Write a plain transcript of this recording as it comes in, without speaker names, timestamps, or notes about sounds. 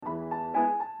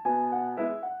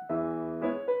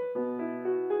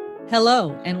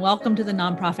Hello, and welcome to the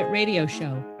Nonprofit Radio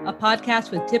Show, a podcast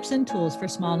with tips and tools for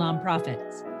small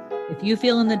nonprofits. If you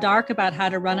feel in the dark about how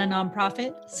to run a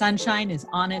nonprofit, sunshine is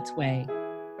on its way.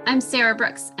 I'm Sarah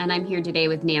Brooks, and I'm here today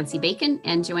with Nancy Bacon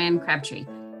and Joanne Crabtree.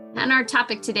 And our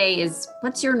topic today is,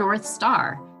 what's your North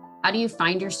Star? How do you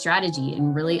find your strategy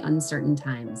in really uncertain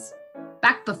times?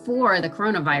 Back before the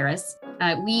coronavirus,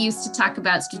 we used to talk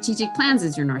about strategic plans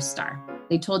as your North Star.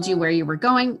 They told you where you were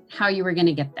going, how you were going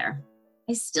to get there.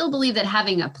 I still believe that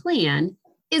having a plan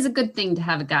is a good thing to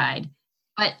have a guide,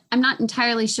 but I'm not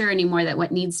entirely sure anymore that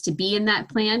what needs to be in that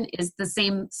plan is the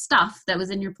same stuff that was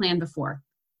in your plan before.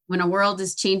 When a world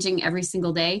is changing every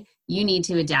single day, you need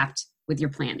to adapt with your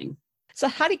planning. So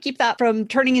how do you keep that from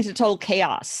turning into total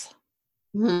chaos?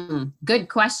 Good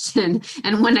question.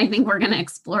 And one I think we're going to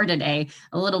explore today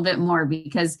a little bit more,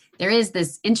 because there is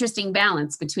this interesting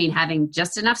balance between having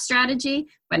just enough strategy,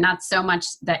 but not so much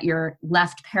that you're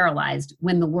left paralyzed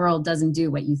when the world doesn't do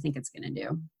what you think it's going to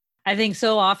do. I think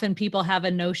so often people have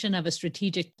a notion of a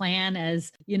strategic plan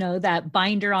as, that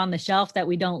binder on the shelf that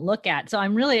we don't look at. So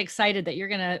I'm really excited that you're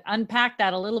going to unpack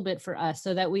that a little bit for us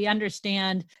so that we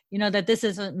understand, that this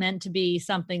isn't meant to be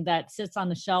something that sits on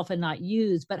the shelf and not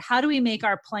used, but how do we make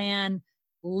our plan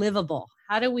livable?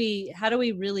 How do we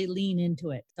really lean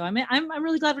into it? So I'm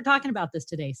really glad we're talking about this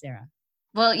today, Sarah.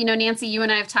 Well, Nancy, you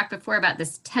and I have talked before about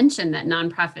this tension that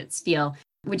nonprofits feel.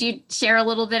 Would you share a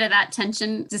little bit of that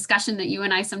tension discussion that you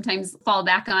and I sometimes fall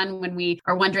back on when we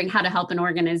are wondering how to help an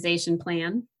organization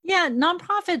plan? Yeah,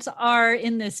 nonprofits are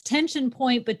in this tension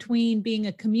point between being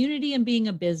a community and being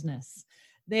a business.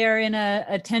 They're in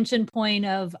a tension point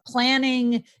of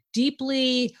planning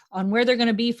deeply on where they're going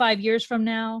to be 5 years from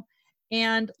now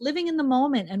and living in the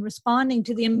moment and responding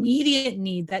to the immediate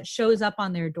need that shows up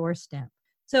on their doorstep.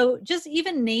 So just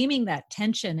even naming that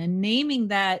tension and naming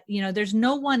that, there's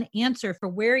no one answer for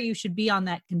where you should be on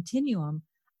that continuum,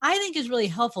 I think is really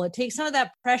helpful. It takes some of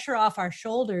that pressure off our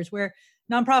shoulders where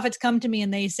nonprofits come to me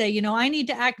and they say, I need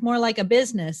to act more like a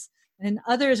business, and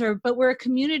others but we're a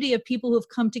community of people who've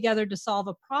come together to solve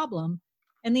a problem.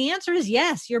 And the answer is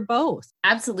yes, you're both.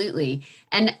 Absolutely.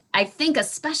 And I think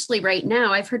especially right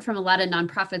now, I've heard from a lot of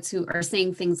nonprofits who are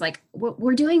saying things like,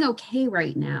 we're doing okay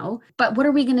right now, but what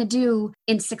are we going to do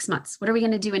in 6 months? What are we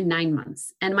going to do in 9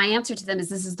 months? And my answer to them is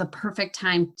this is the perfect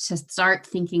time to start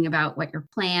thinking about what your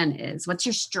plan is. What's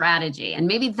your strategy? And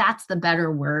maybe that's the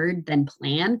better word than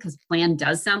plan, because plan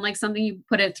does sound like something you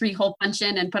put a 3-hole punch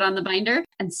in and put on the binder.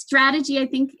 And strategy, I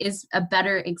think, is a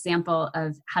better example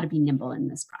of how to be nimble in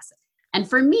this process. And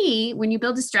for me, when you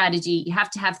build a strategy, you have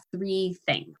to have 3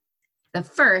 things. The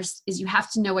first is you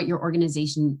have to know what your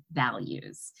organization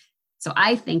values. So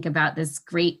I think about this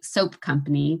great soap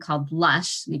company called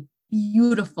Lush,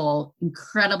 beautiful,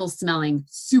 incredible smelling,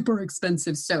 super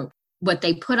expensive soap. What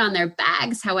they put on their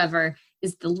bags, however,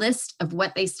 is the list of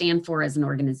what they stand for as an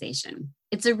organization.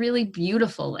 It's a really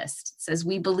beautiful list. It says,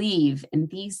 we believe in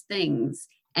these things.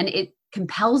 And it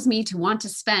compels me to want to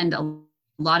spend a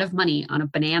lot of money on a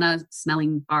banana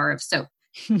smelling bar of soap.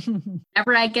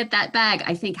 Whenever I get that bag,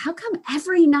 I think, how come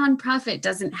every nonprofit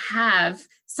doesn't have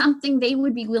something they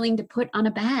would be willing to put on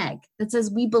a bag that says,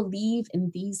 we believe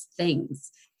in these things?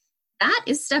 That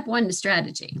is step 1 to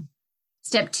strategy.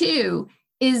 Step 2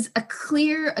 is a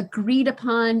clear, agreed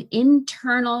upon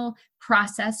internal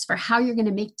process for how you're going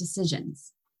to make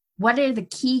decisions. What are the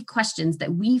key questions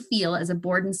that we feel as a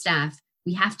board and staff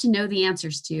we have to know the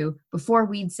answers to before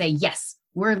we'd say, yes,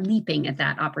 we're leaping at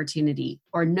that opportunity,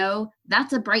 or no,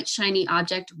 that's a bright, shiny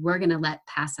object we're going to let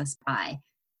pass us by.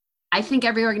 I think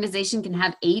every organization can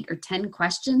have 8 or 10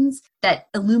 questions that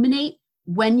illuminate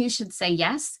when you should say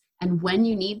yes and when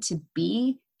you need to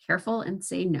be careful and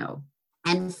say no.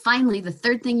 And finally, the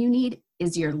third thing you need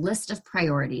is your list of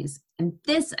priorities. And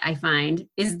this, I find,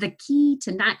 is the key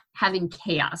to not having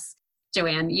chaos.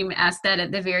 Joanne, you asked that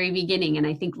at the very beginning, and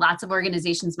I think lots of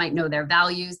organizations might know their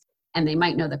values and they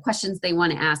might know the questions they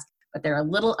want to ask, but they're a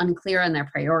little unclear on their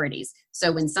priorities.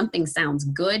 So when something sounds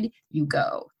good, you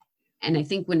go. And I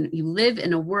think when you live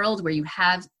in a world where you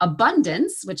have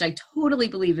abundance, which I totally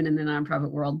believe in the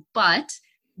nonprofit world, but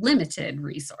limited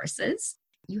resources,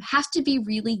 you have to be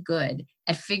really good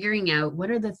at figuring out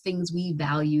what are the things we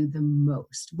value the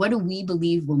most. What do we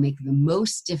believe will make the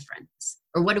most difference?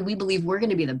 Or what do we believe we're going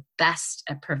to be the best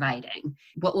at providing?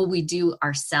 What will we do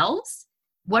ourselves?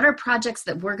 What are projects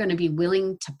that we're going to be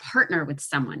willing to partner with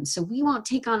someone? So we won't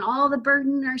take on all the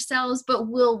burden ourselves, but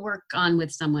we'll work on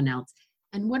with someone else.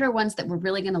 And what are ones that we're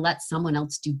really going to let someone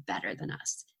else do better than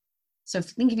us? So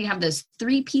if you have those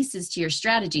 3 pieces to your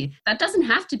strategy, that doesn't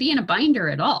have to be in a binder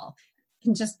at all. It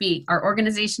can just be our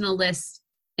organizational list,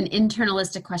 an internal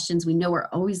list of questions we know we're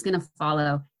always going to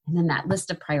follow, and then that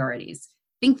list of priorities.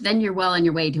 I think then you're well on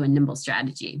your way to a nimble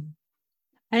strategy.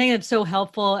 I think that's so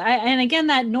helpful. And again,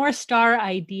 that North Star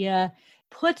idea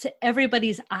puts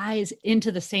everybody's eyes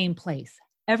into the same place.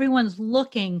 Everyone's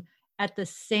looking at the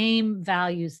same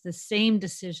values, the same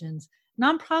decisions.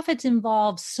 Nonprofits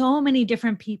involve so many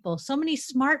different people, so many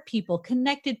smart people,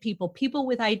 connected people, people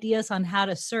with ideas on how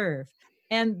to serve.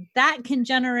 And that can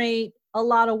generate a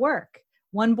lot of work.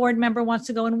 One board member wants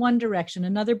to go in one direction.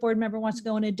 Another board member wants to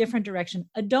go in a different direction.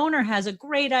 A donor has a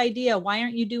great idea. Why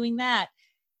aren't you doing that?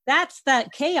 That's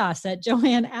that chaos that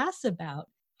Joanne asks about.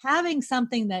 Having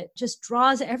something that just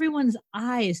draws everyone's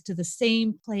eyes to the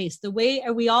same place. The way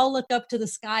we all look up to the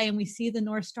sky and we see the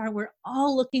North Star, we're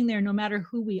all looking there no matter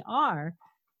who we are.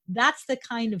 That's the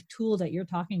kind of tool that you're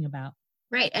talking about.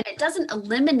 Right. And it doesn't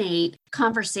eliminate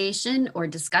conversation or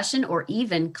discussion or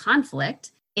even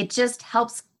conflict. It just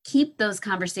helps keep those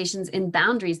conversations in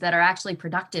boundaries that are actually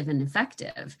productive and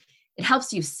effective. It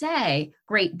helps you say,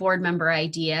 great board member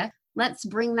idea. Let's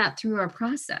bring that through our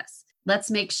process.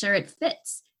 Let's make sure it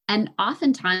fits. And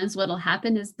oftentimes what will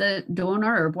happen is the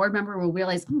donor or board member will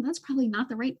realize, oh, that's probably not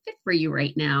the right fit for you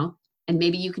right now. And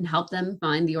maybe you can help them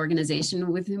find the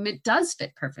organization with whom it does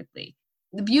fit perfectly.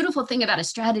 The beautiful thing about a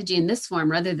strategy in this form,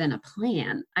 rather than a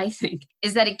plan, I think,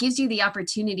 is that it gives you the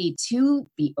opportunity to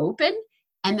be open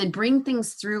and then bring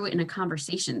things through in a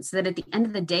conversation so that at the end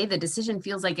of the day, the decision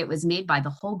feels like it was made by the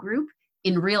whole group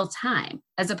in real time,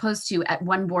 as opposed to at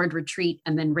one board retreat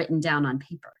and then written down on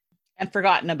paper. And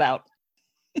forgotten about.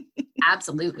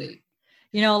 Absolutely.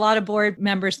 You know, a lot of board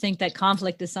members think that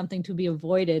conflict is something to be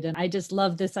avoided. And I just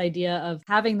love this idea of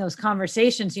having those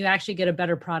conversations. You actually get a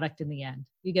better product in the end.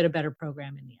 You get a better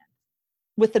program in the end.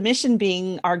 With the mission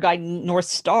being our guiding North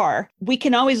Star, we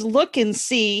can always look and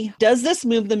see, does this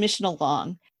move the mission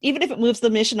along? Even if it moves the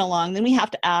mission along, then we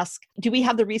have to ask, do we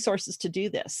have the resources to do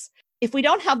this? If we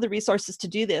don't have the resources to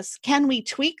do this, can we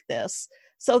tweak this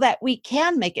so that we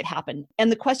can make it happen?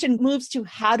 And the question moves to,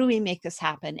 how do we make this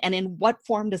happen? And in what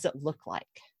form does it look like?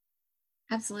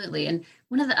 Absolutely. And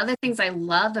one of the other things I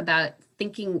love about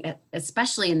thinking,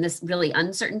 especially in this really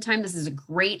uncertain time, this is a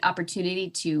great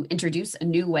opportunity to introduce a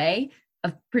new way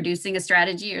of producing a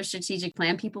strategy or strategic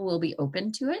plan. People will be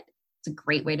open to it. It's a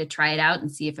great way to try it out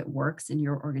and see if it works in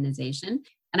your organization.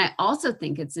 And I also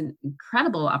think it's an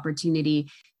incredible opportunity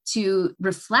to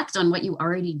reflect on what you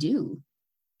already do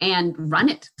and run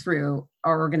it through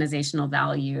our organizational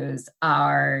values,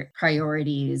 our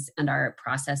priorities, and our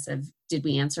process of, did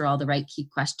we answer all the right key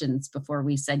questions before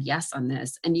we said yes on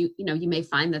this? And you may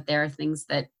find that there are things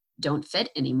that don't fit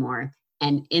anymore.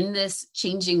 And in this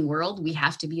changing world, we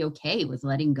have to be okay with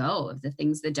letting go of the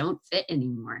things that don't fit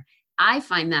anymore. I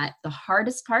find that the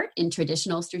hardest part in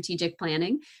traditional strategic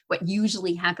planning, what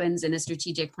usually happens in a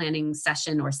strategic planning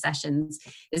session or sessions,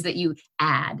 is that you're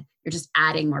just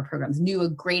adding more programs. New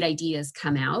great ideas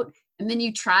come out. And then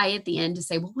you try at the end to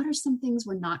say, well, what are some things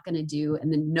we're not going to do?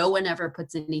 And then no one ever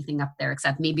puts anything up there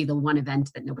except maybe the one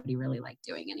event that nobody really liked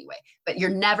doing anyway. But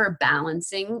you're never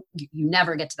balancing. You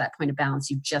never get to that point of balance.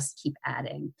 You just keep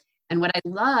adding. And what I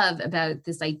love about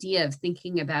this idea of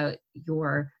thinking about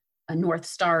a North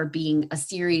Star being a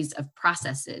series of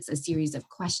processes, a series of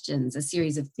questions, a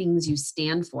series of things you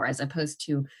stand for, as opposed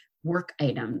to work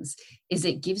items, is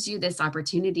it gives you this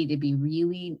opportunity to be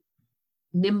really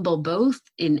nimble, both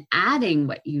in adding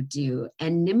what you do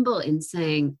and nimble in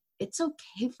saying, it's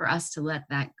okay for us to let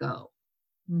that go.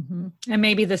 Mm-hmm. And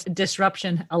maybe this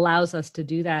disruption allows us to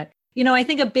do that. You know, I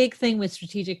think a big thing with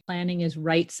strategic planning is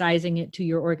right-sizing it to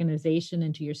your organization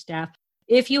and to your staff.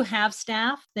 If you have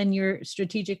staff, then your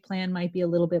strategic plan might be a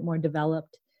little bit more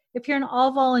developed. If you're an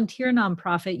all-volunteer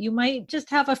nonprofit, you might just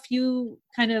have a few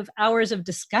kind of hours of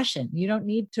discussion. You don't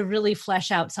need to really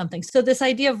flesh out something. So this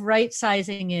idea of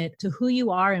right-sizing it to who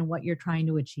you are and what you're trying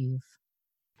to achieve.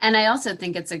 And I also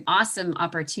think it's an awesome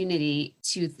opportunity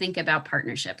to think about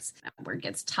partnerships. Word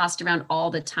gets tossed around all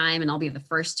the time. And I'll be the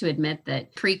first to admit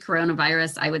that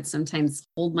pre-coronavirus, I would sometimes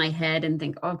hold my head and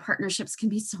think, oh, partnerships can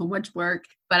be so much work.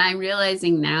 But I'm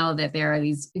realizing now that there are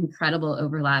these incredible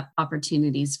overlap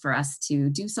opportunities for us to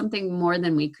do something more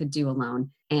than we could do alone.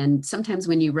 And sometimes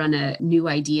when you run a new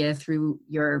idea through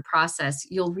your process,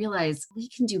 you'll realize we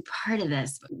can do part of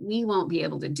this, but we won't be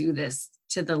able to do this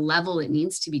to the level it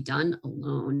needs to be done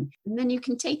alone. And then you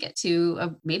can take it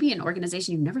to maybe an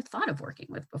organization you've never thought of working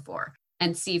with before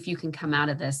and see if you can come out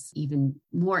of this even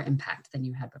more impact than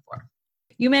you had before.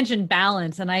 You mentioned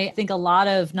balance, and I think a lot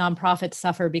of nonprofits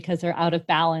suffer because they're out of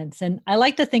balance. And I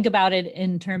like to think about it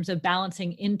in terms of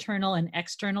balancing internal and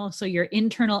external. So your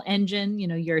internal engine,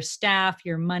 your staff,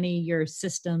 your money, your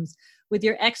systems, with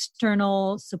your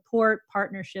external support,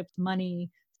 partnerships,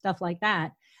 money, stuff like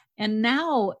that. And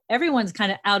now everyone's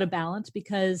kind of out of balance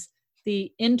because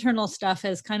the internal stuff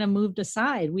has kind of moved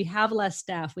aside. We have less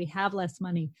staff, we have less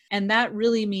money. And that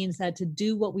really means that to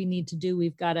do what we need to do,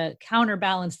 we've got to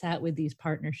counterbalance that with these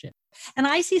partnerships. And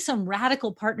I see some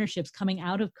radical partnerships coming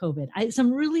out of COVID.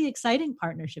 Some really exciting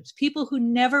partnerships. People who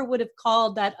never would have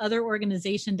called that other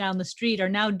organization down the street are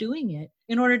now doing it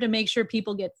in order to make sure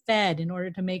people get fed, in order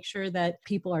to make sure that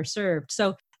people are served.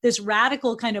 So this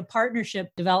radical kind of partnership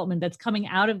development that's coming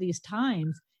out of these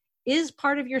times is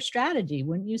part of your strategy,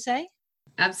 wouldn't you say?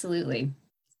 Absolutely.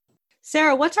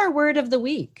 Sarah, what's our word of the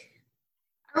week?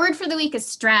 Our word for the week is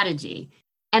strategy.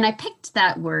 And I picked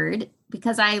that word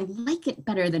because I like it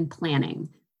better than planning.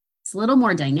 It's a little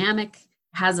more dynamic,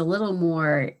 has a little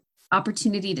more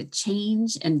opportunity to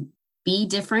change and be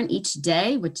different each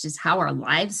day, which is how our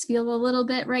lives feel a little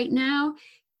bit right now.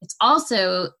 It's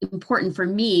also important for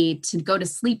me to go to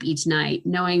sleep each night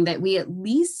knowing that we at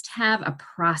least have a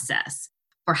process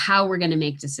for how we're going to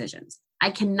make decisions.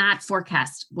 I cannot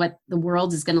forecast what the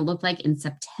world is going to look like in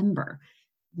September,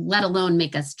 let alone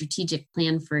make a strategic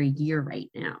plan for a year right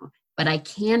now. But I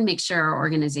can make sure our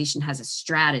organization has a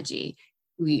strategy.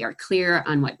 We are clear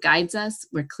on what guides us.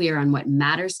 We're clear on what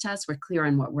matters to us. We're clear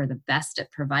on what we're the best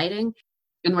at providing.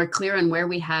 And we're clear on where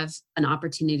we have an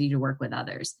opportunity to work with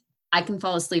others. I can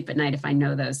fall asleep at night if I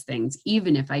know those things,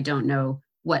 even if I don't know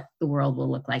what the world will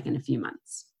look like in a few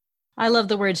months. I love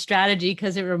the word strategy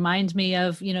because it reminds me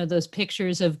of, those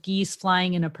pictures of geese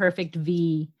flying in a perfect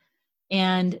V.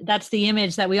 And that's the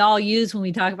image that we all use when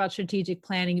we talk about strategic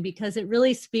planning, because it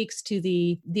really speaks to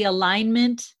the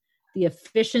alignment, the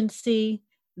efficiency,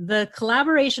 the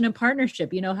collaboration and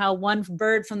partnership. You know how one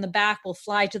bird from the back will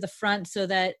fly to the front so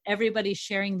that everybody's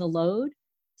sharing the load.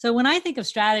 So when I think of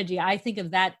strategy, I think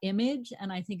of that image,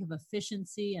 and I think of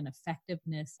efficiency and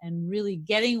effectiveness and really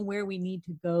getting where we need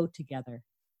to go together.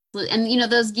 And,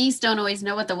 those geese don't always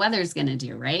know what the weather's going to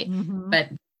do, right? Mm-hmm. But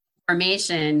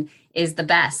formation is the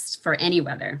best for any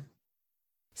weather.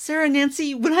 Sarah,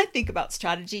 Nancy, when I think about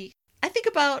strategy, I think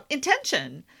about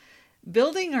intention.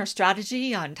 Building our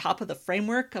strategy on top of the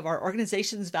framework of our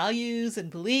organization's values and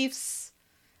beliefs,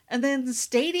 and then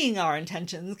stating our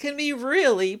intentions can be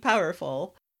really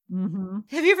powerful. Mm-hmm.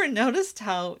 Have you ever noticed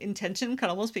how intention can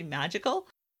almost be magical?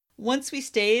 Once we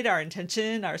state our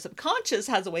intention, our subconscious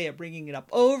has a way of bringing it up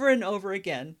over and over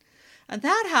again. And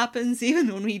that happens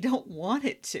even when we don't want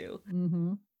it to.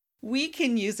 Mm-hmm. We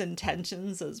can use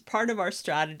intentions as part of our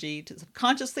strategy to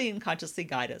subconsciously and consciously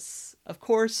guide us. Of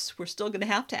course, we're still going to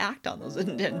have to act on those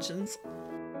intentions.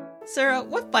 Sarah,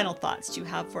 what final thoughts do you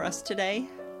have for us today?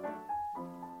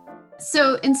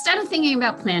 So instead of thinking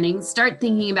about planning, start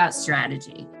thinking about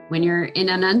strategy. When you're in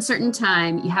an uncertain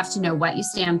time, you have to know what you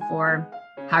stand for,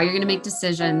 how you're going to make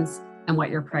decisions, and what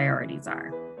your priorities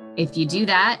are. If you do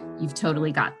that, you've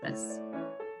totally got this.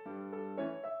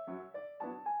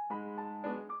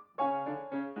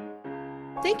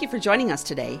 Thank you for joining us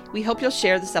today. We hope you'll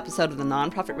share this episode of the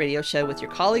Nonprofit Radio Show with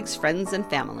your colleagues, friends, and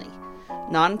family.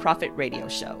 Nonprofit Radio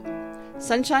Show.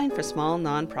 Sunshine for small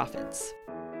nonprofits.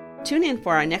 Tune in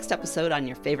for our next episode on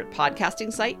your favorite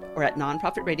podcasting site or at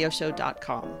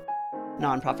nonprofitradioshow.com.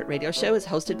 Nonprofit Radio Show is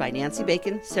hosted by Nancy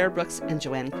Bacon, Sarah Brooks, and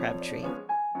Joanne Crabtree.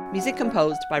 Music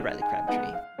composed by Riley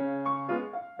Crabtree.